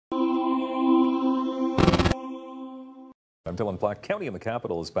I'm Dylan Black. County in the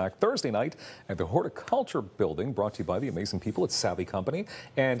Capital is back Thursday night at the Horticulture Building, brought to you by the amazing people at Savvy Company.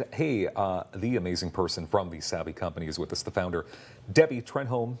 And hey, the amazing person from the Savvy Company is with us, the founder, Debbie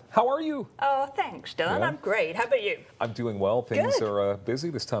Trenholm. How are you? Oh, thanks, Dylan. Yeah. I'm great. How about you? I'm doing well. Things Good. are busy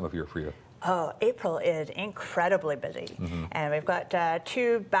this time of year for you. Oh, April is incredibly busy. And we've got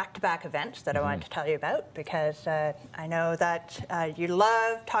two back-to-back events that I wanted to tell you about because I know that you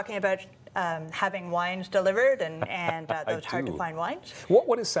love talking about having wines delivered and those hard-to-find wines.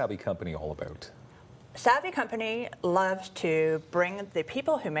 What is Savvy Company all about? Savvy Company loves to bring the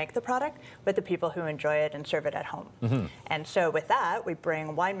people who make the product with the people who enjoy it and serve it at home. And so with that, we bring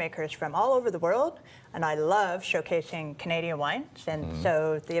winemakers from all over the world, and I love showcasing Canadian wines. And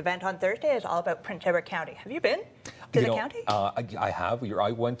so the event on Thursday is all about Prince Edward County. Have you been to the county? I have.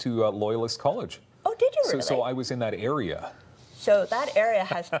 I went to Loyalist College. Oh, did you really? So I was in that area. So that area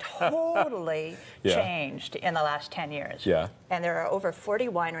has totally changed in the last 10 years. Yeah. And there are over 40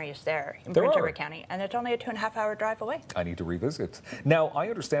 wineries there in Prince Edward County, and it's only a 2.5-hour drive away. I need to revisit. Now, I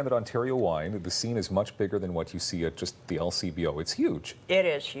understand that Ontario wine, the scene is much bigger than what you see at just the LCBO. It's huge. It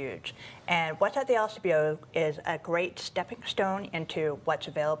is huge. And what's at the LCBO is a great stepping stone into what's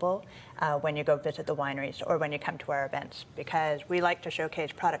available when you go visit the wineries or when you come to our events, because we like to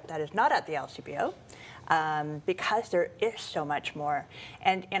showcase product that is not at the LCBO. Because there is so much more.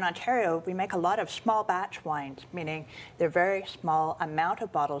 And in Ontario, we make a lot of small batch wines, meaning they're very small amount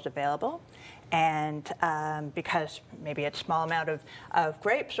of bottles available. And because maybe it's small amount of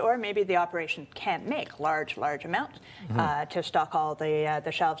grapes, or maybe the operation can't make large amounts to stock all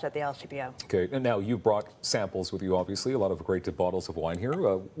the shelves at the LCBO. Okay, and now you brought samples with you, obviously, a lot of great bottles of wine here.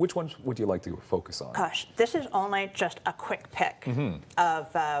 Which ones would you like to focus on? Gosh, this is only just a quick pick of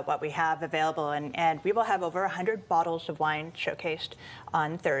what we have available, and we will have over 100 bottles of wine showcased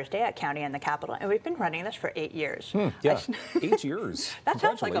on Thursday at County in the Capital, and we've been running this for 8 years. Yeah, 8 years. That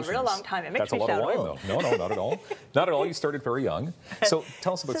sounds like a real long time. It makes me sound old. No, not at all. Not at all. You started very young. So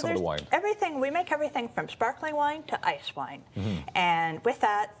tell us about some of the wine. We make everything from sparkling wine to ice wine. And with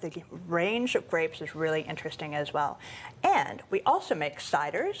that, the range of grapes is really interesting as well. And we also make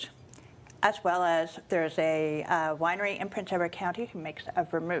ciders, as well as there's a winery in Prince Edward County who makes a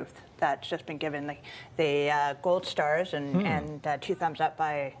vermouth that's just been given the gold stars and 2 thumbs up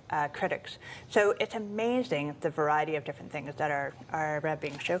by critics. So it's amazing the variety of different things that are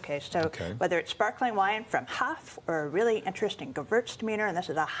being showcased. So whether it's sparkling wine from Huff or a really interesting Gewürztraminer, and this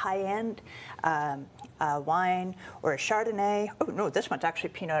is a high-end wine, or a Chardonnay. Oh no, this one's actually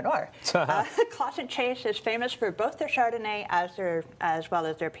Pinot Noir. Clauss and Chase is famous for both their Chardonnay as well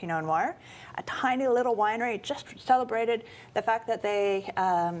as their Pinot Noir. A tiny little winery just celebrated the fact that they,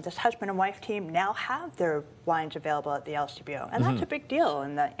 this husband and wife team, now have their wines available at the LCBO, and that's a big deal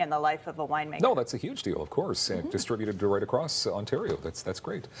in the life of a winemaker. No, that's a huge deal, of course. Distributed right across Ontario. That's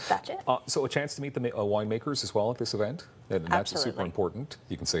great. That's it. So a chance to meet the winemakers as well at this event, and that's super important.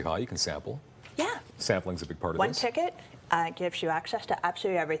 You can say hi, you can sample. Yeah. Sampling's a big part of this. One ticket gives you access to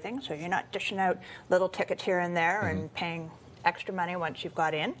absolutely everything, so you're not dishing out little tickets here and there and paying extra money once you've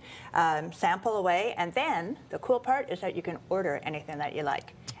got in. Sample away, and then the cool part is that you can order anything that you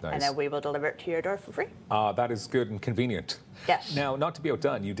like. Nice. And then we will deliver it to your door for free. That is good and convenient. Yes. Now, not to be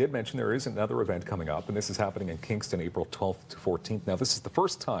outdone, you did mention there is another event coming up, and this is happening in Kingston, April 12th to 14th. Now, this is the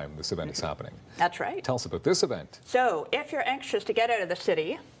first time this event is happening. That's right. Tell us about this event. So, if you're anxious to get out of the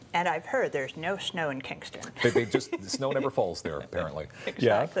city, and I've heard there's no snow in Kingston. The snow never falls there, apparently.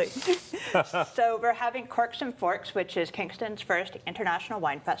 Exactly. Yeah. So we're having Corks and Forks, which is Kingston's first international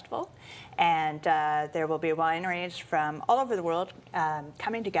wine festival. And there will be wineries from all over the world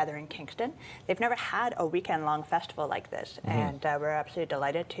coming together in Kingston. They've never had a weekend-long festival like this. And we're absolutely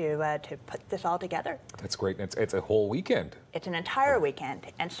delighted to put this all together. That's great. It's a whole weekend. It's an entire weekend.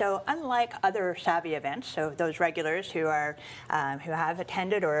 And so unlike other Savvy events, so those regulars who have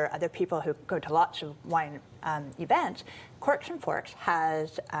attended, or other people who go to lots of wine events, Corks and Forks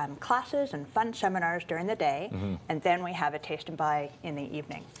has classes and fun seminars during the day, and then we have a taste and buy in the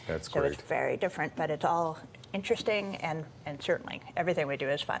evening. That's great. So it's very different, but it's all interesting, and certainly everything we do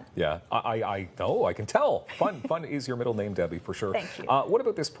is fun. Yeah, I know, I can tell. Fun is your middle name, Debbie, for sure. Thank you. What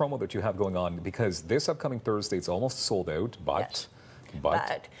about this promo that you have going on? Because this upcoming Thursday, it's almost sold out, but... Yes.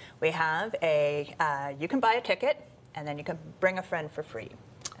 But we have you can buy a ticket, and then you can bring a friend for free.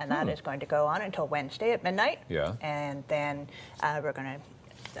 And that is going to go on until Wednesday at midnight. Yeah. And then we're going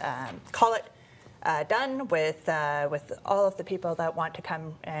to call it done with all of the people that want to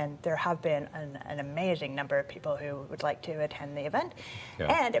come, and there have been an amazing number of people who would like to attend the event.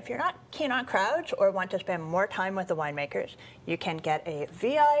 Yeah. And if you're not keen on crowds or want to spend more time with the winemakers, you can get a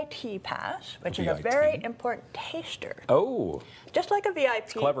VIT pass, which is a very important taster. Oh, Just like a VIP.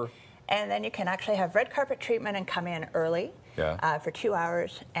 it's clever. And then you can actually have red carpet treatment and come in early for 2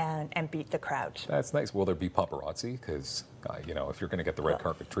 hours and beat the crowds. That's nice. Will there be paparazzi? Because, you know, if you're going to get the red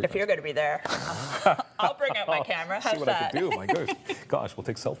carpet treatment. If you're going to be there, I'll bring out my camera. How's See what that? I can do. My gosh, we'll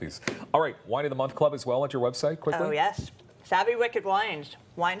take selfies. All right, Wine of the Month Club as well at your website, quickly. Oh, yes. Savvy Wicked Wines.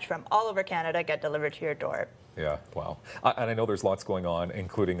 Wines from all over Canada get delivered to your door. Yeah, wow. And I know there's lots going on,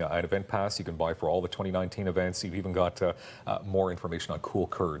 including an event pass you can buy for all the 2019 events. You've even got more information on cool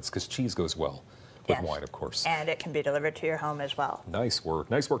curds, because cheese goes well with wine, of course. And it can be delivered to your home as well. Nice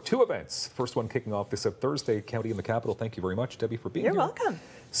work. Nice work. 2 events. First one kicking off this Thursday, County in the Capital. Thank you very much, Debbie, for being here. You're welcome.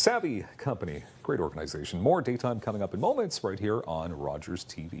 Savvy Company, great organization. More daytime coming up in moments right here on Rogers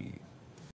TV.